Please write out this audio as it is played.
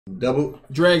Double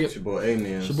Dragon. It's your boy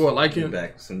AMENZ. It's your boy Liking.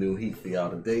 Back with some new heat for y'all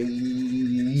today.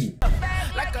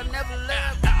 Like I never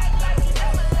left.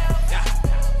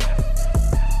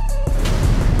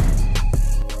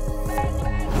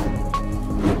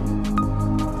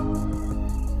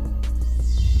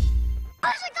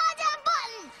 Push the goddamn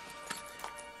button!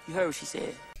 You heard what she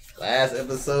said. Last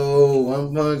episode,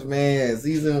 One Punch Man,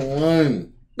 season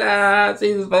 1.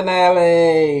 Season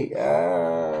finale.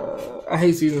 I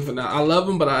hate season finale. I love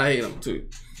them, but I hate them too.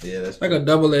 Yeah, that's like a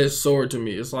double-edged sword to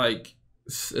me. It's like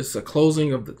it's a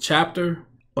closing of the chapter,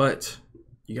 but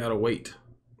you gotta wait.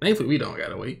 Thankfully, we don't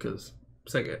gotta wait because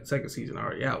second season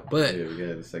already out. But yeah, we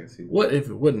got the second season. What if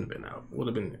it wouldn't have been out? Would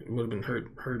have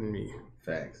been hurting me.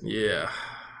 Facts. Yeah.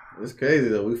 It's crazy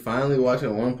though. We finally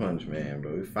watching One Punch Man,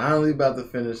 bro. We finally about to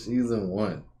finish season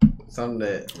 1. Something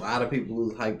that a lot of people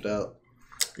was hyped up.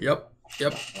 Yep.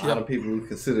 A lot of people who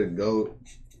consider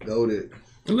goated.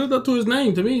 It lived up to his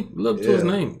name to me. It lived up to his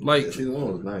name. Like season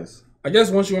 1 was nice. I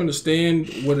guess once you understand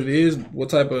what it is, what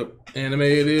type of anime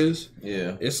it is,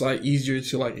 yeah, it's like easier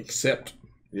to like accept.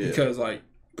 Yeah. Because like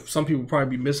some people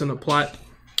probably be missing a plot,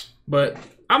 but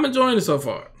I'm enjoying it so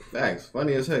far. Facts,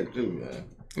 funny as heck too, man.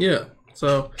 Yeah.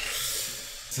 So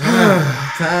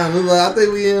time. I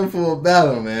think we in for a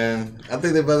battle, man. I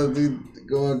think they're about to be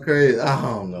going crazy. I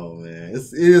don't know, man.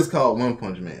 It is called One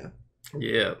Punch Man.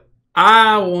 Yeah.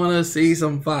 I want to see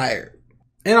some fire.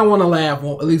 And I want to laugh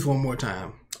at least one more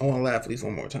time.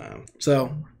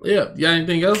 So, yeah. You got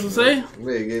anything else to say?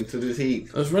 Ready to get into this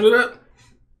heat. Let's run it up.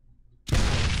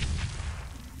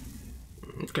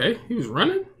 Okay. He was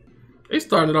running. They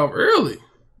started off early.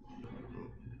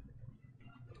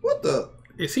 What the?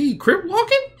 Is he crip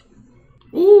walking?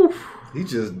 Ooh. He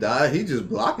just died. He just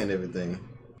blocking everything.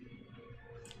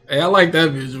 Hey, I like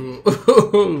that visual.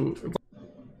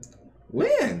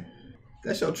 When?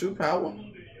 That's your true power?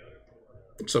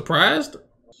 Surprised?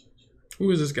 Who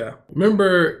is this guy?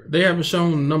 Remember, they haven't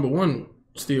shown number 1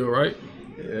 still, right?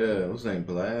 Yeah, what's his name?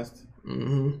 Blast?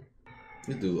 Mm-hmm.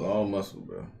 This dude all muscle,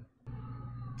 bro.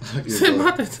 I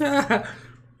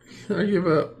give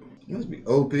up. It must be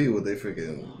OP with their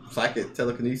freaking psychic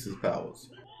telekinesis powers.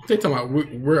 They talking about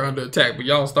we're under attack, but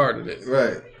y'all started it.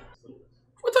 Right.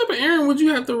 What type of errand would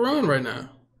you have to run right now?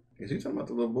 Is he talking about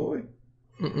the little boy?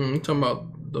 You talking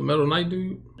about the Metal Knight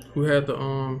dude who had the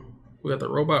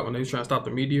robot when they was trying to stop the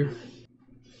meteor?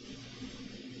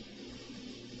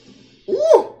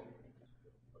 Ooh!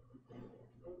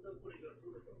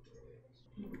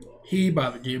 He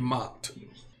about to get mocked.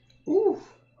 Ooh!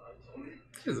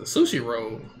 It's a sushi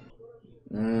roll.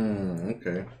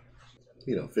 Okay.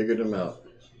 He done figured him out.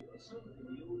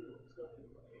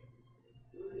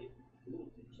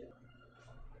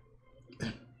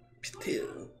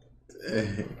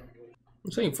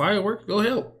 I'm saying fireworks. Go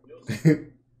help.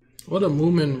 What a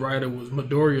Moomin writer was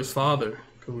Midoriya's father.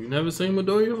 Cause we never seen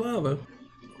Midoriya's father.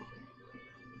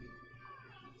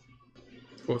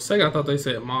 For a second, I thought they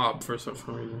said mob for some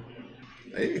reason.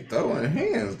 They throwing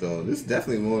hands though. This is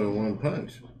definitely more than one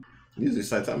punch. Usually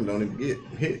Saitama don't even get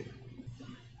hit.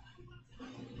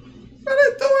 Why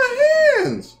they throwing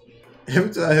hands?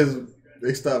 Every time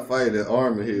they stop fighting, the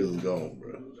arm of his is gone,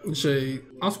 bro. Shade.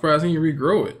 I'm surprised he didn't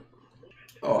regrow it.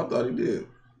 Oh, I thought he did.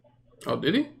 Oh,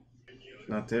 did he?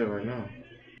 Not there right now.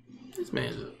 This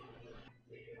man's just...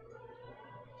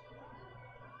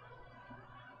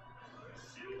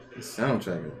 The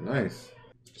soundtrack is nice.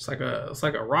 It's like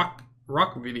a rock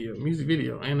video, music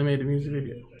video, animated music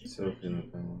video.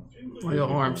 Why your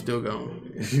arm's still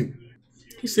gone?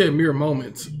 He said mere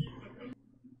moments.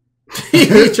 He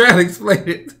tried to explain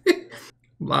it.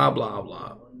 Blah blah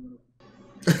blah.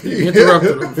 He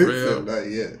interrupted him for real. Not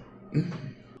yet.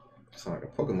 It's like a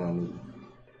Pokemon movie.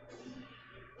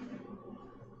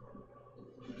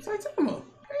 Saitama.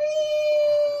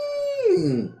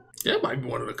 That might be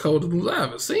one of the coldest moves I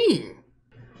haven't seen.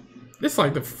 It's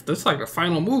like the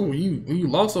final move when you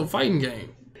lost a fighting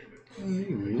game.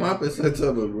 Mopping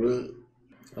Saitama, bro.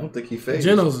 I don't think he faced.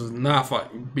 Genos is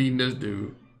not beating this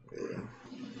dude. Yeah.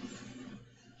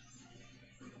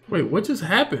 Wait, what just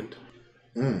happened?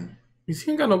 You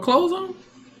see him got no clothes on?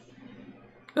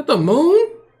 At the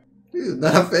moon? He's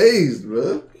not phased,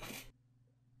 bro.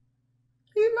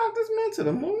 He knocked this man to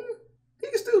the moon. He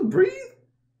can still breathe.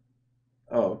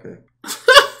 Oh, okay.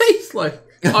 He's like,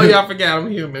 oh yeah, I forgot I'm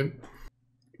human.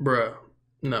 Bruh,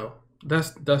 no.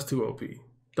 That's too OP.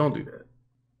 Don't do that.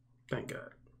 Thank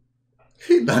God.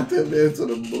 He knocked that man to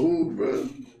the moon, bro.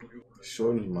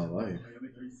 Shortened my life.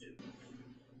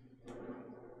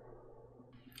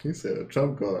 He said a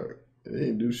trump card. It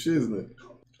ain't do shiznit.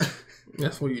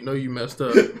 That's when you know you messed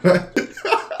up.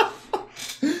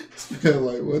 Smell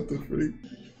like what the freak?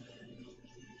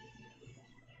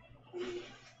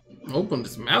 Open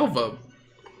his mouth up.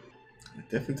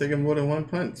 Definitely taking more than one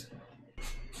punch.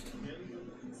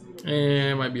 And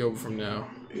it might be over from now.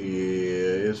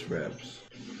 Yeah, it's raps.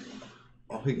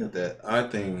 Oh, he got that eye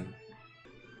thing.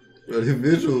 Bro, the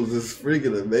visuals is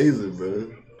freaking amazing,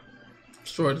 bro.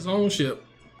 Destroyed his own ship.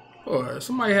 Or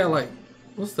somebody had like,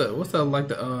 what's that like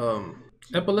the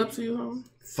epilepsy or something?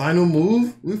 Final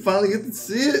move? We finally get to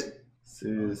see it?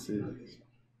 Serious.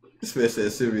 Especially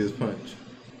that serious punch.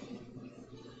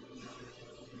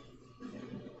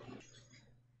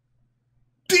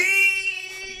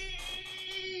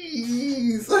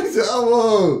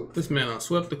 This man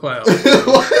swept the clouds.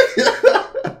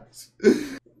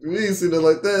 We ain't seen it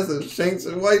like that since Shanks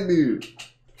and Whitebeard.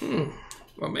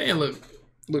 My man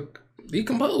look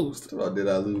decomposed. What did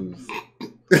I lose?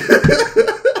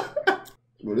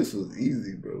 Bro, this was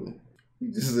easy, bro.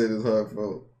 You just said it's hard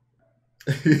fault.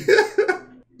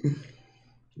 You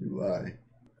lie.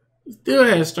 He still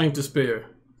has strength to spare.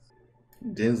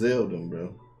 Denzel them,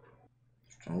 bro.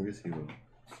 Strongest hero.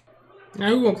 Now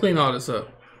who gonna clean all this up?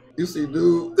 You see,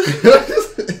 dude.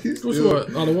 Which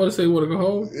one? Oh, the one that say what to go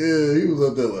home? Yeah, he was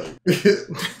up there like.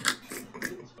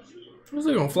 Was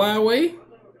he gonna fly away?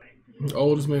 The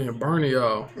oldest man burning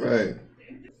y'all. Right.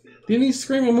 Didn't he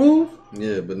scream a move?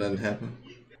 Yeah, but nothing happened.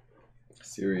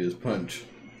 Serious punch.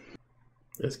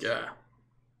 This guy.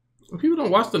 People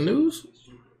don't watch the news.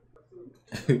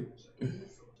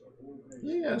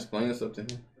 Yeah, explain something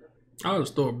to him. I would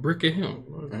just throw a brick at him.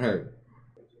 I heard.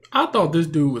 I thought this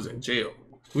dude was in jail.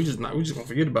 We just gonna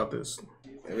forget about this.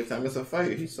 Every time it's a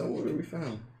fight, he's somewhere to be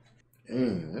found.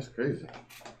 That's crazy.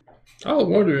 I was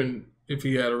wondering if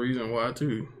he had a reason why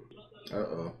too.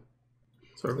 Uh-oh.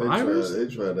 Survivors? They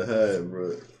tried to hide,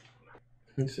 bro.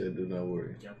 He said, do not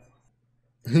worry.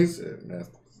 He said, nah.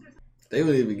 They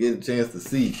wouldn't even get a chance to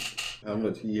see how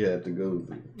much he had to go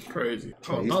through. Crazy.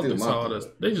 I He thought still they saw mocked this.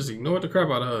 They just ignored the crap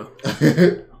out of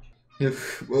her.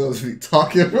 What was he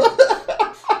talking about?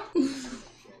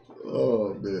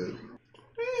 Oh, man.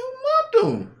 Hey, who mocked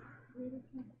him?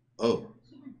 Oh.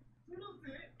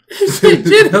 He said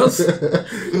Genos.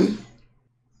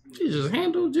 She just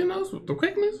handled Genos with the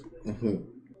quickness.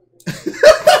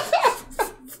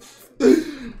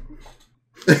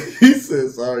 He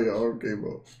said, sorry, your arm came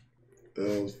off.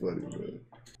 That was funny, bro.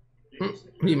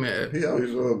 He mad. He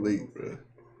always show up late, bro.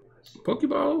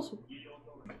 Pokeballs?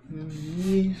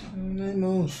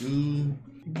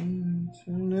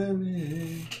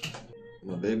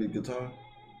 My baby guitar?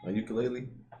 My ukulele?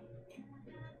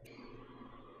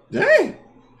 Dang!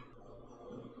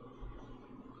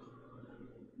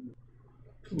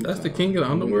 That's the king of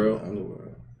the underworld?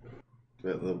 Underworld.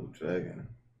 That level dragon.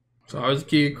 So I was a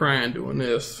kid crying doing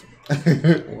this.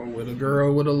 Or with a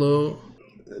girl with a little...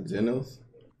 Genos?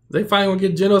 They finally gonna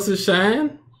get Genos'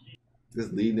 shine?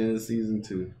 Just leading into season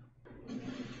 2.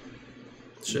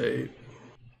 Shade.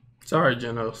 Sorry,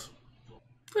 Genos.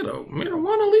 Got a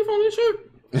marijuana leaf on this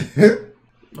shirt?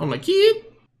 On the kid?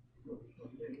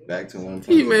 Back to one.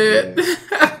 He mad.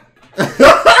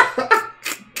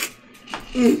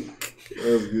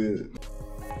 That was good.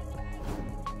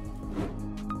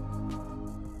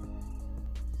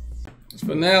 It's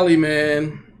finale,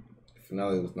 man.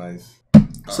 Finale was nice.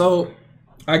 So,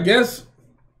 I guess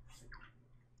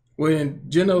when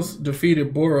Genos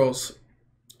defeated Boros,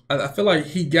 I feel like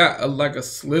he got a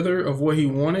slither of what he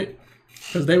wanted,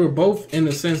 because they were both in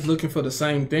a sense looking for the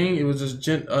same thing. It was just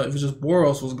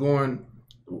Boros was going.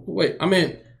 Wait, I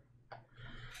meant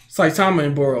Saitama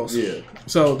and Boros. Yeah.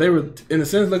 So they were in a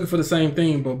sense looking for the same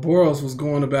thing, but Boros was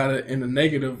going about it in a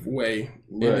negative way,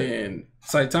 Right. and then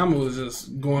Saitama was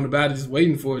just going about it, just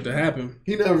waiting for it to happen.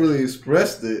 He never really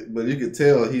expressed it, but you could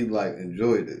tell he like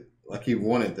enjoyed it. Like he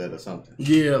wanted that or something.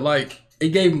 Yeah, like it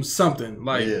gave him something.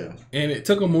 Like, yeah. And it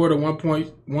took him more than one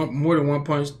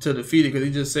punch to defeat it, because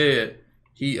he just said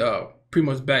he pretty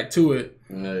much back to it.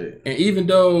 Right. And even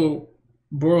though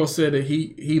Boros said that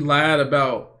he lied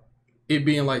about it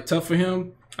being like tough for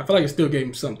him, I feel like it still gave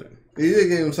him something. He did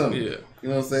give him something. Yeah. You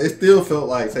know what I'm saying? It still felt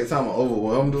like Saitama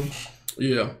overwhelmed him. Yeah.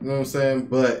 You know what I'm saying?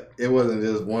 But it wasn't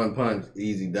just one punch,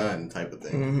 easy done type of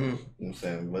thing. Mm-hmm. You know what I'm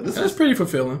saying? But this That's pretty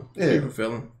fulfilling. Yeah. Pretty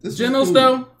fulfilling. This Genos, cool.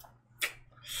 though,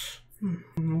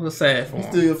 I'm a little sad for him.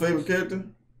 Still your favorite character?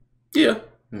 Yeah.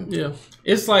 Yeah.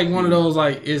 It's like one of those,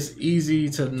 like, it's easy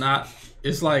to not,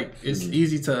 it's like, it's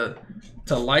easy to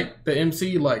like the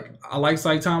MC. Like, I like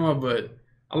Saitama, but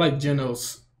I like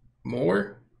Genos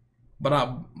more. But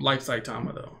I like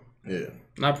Saitama, though. Yeah.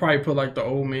 And I probably put, like, the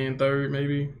old man third,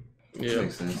 maybe. Yeah.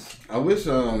 Makes sense. I wish,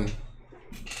 because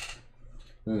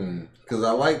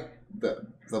I like the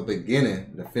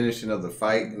beginning, the finishing of the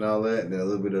fight and all that, and then a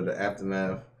little bit of the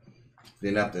aftermath.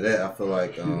 Then after that, I feel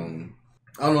like I don't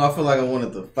know. I feel like I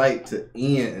wanted the fight to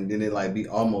end, and then it like be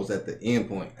almost at the end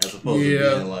point, as opposed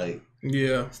to being like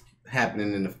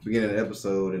happening in the beginning of the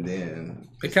episode, and then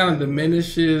it kind of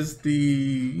diminishes the,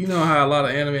 you know how a lot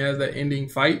of anime has that ending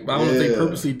fight, but I don't know if they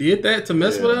purposely did that to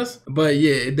mess with us. But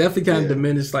yeah, it definitely kind of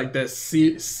diminished like that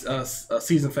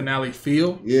season finale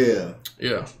feel. Yeah.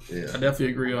 I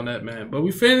definitely agree on that, man. But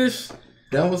we finished.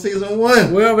 That was season 1.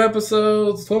 12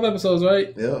 episodes,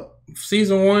 right? Yeah.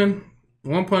 Season 1,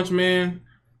 One Punch Man.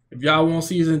 If y'all want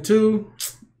season 2,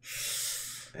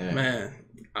 man.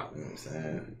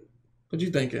 What you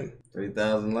thinking?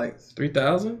 3,000 likes.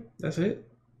 3,000? That's it?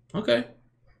 Okay.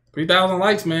 3,000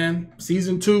 likes, man.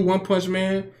 Season 2, One Punch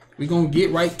Man. We gonna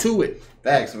get right to it.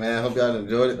 Thanks, man. Hope y'all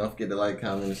enjoyed it. Don't forget to like,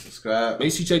 comment, and subscribe.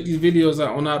 Make sure you check these videos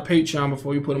out on our Patreon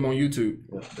before you put them on YouTube.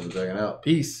 Checking out.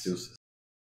 Peace. Deuces.